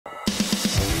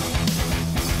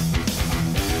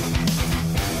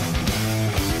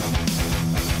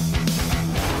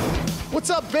What's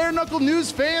up, Bare-Knuckle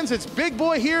News fans? It's Big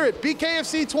Boy here at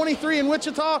BKFC 23 in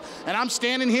Wichita, and I'm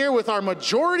standing here with our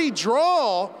majority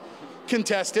draw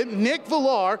contestant, Nick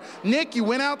Villar. Nick, you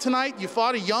went out tonight, you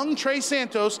fought a young Trey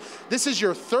Santos. This is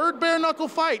your third bare-knuckle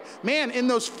fight. Man, in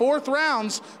those fourth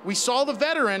rounds, we saw the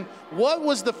veteran. What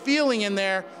was the feeling in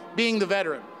there being the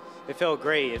veteran? It felt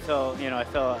great. It felt,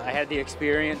 I had the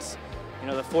experience.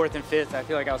 The fourth and fifth, I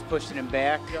feel like I was pushing him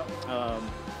back. Yep.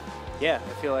 Yeah,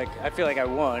 I feel like I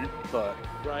won, but.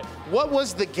 Right. What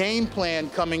was the game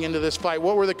plan coming into this fight?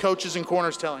 What were the coaches and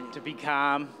corners telling you? To be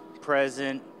calm,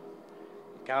 present,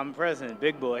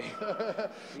 big boy.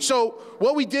 So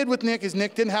what we did with Nick is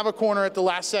Nick didn't have a corner at the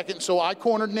last second, so I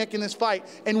cornered Nick in this fight,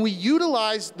 and we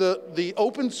utilized the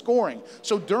open scoring.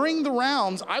 So during the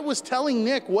rounds, I was telling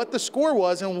Nick what the score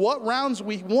was and what rounds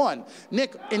we won.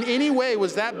 Nick, in any way,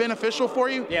 was that beneficial for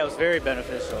you? Yeah, it was very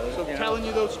beneficial. So telling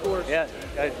you those scores? Yeah,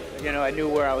 I knew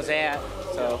where I was at,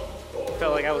 so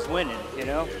felt like I was winning,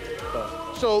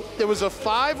 But. So there was a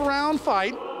 5-round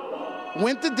fight,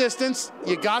 went the distance,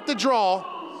 you got the draw.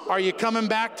 Are you coming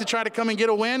back to try to come and get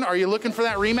a win? Are you looking for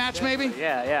that rematch maybe?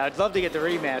 Yeah, I'd love to get the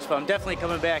rematch, but I'm definitely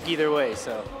coming back either way,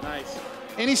 so. Nice.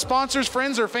 Any sponsors,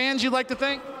 friends, or fans you'd like to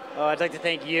thank? I'd like to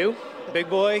thank you, Big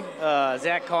Boy,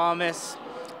 Zach Colmus,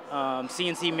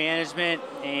 CNC Management,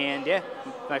 and yeah,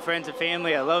 my friends and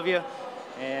family, I love you,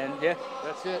 and yeah.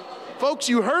 That's it. Folks,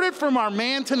 you heard it from our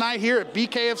man tonight here at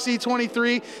BKFC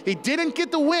 23. He didn't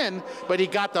get the win, but he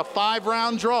got the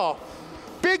 5-round draw.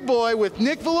 Big Boy with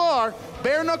Nick Villar,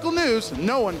 Bare-Knuckle News.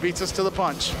 No one beats us to the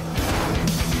punch.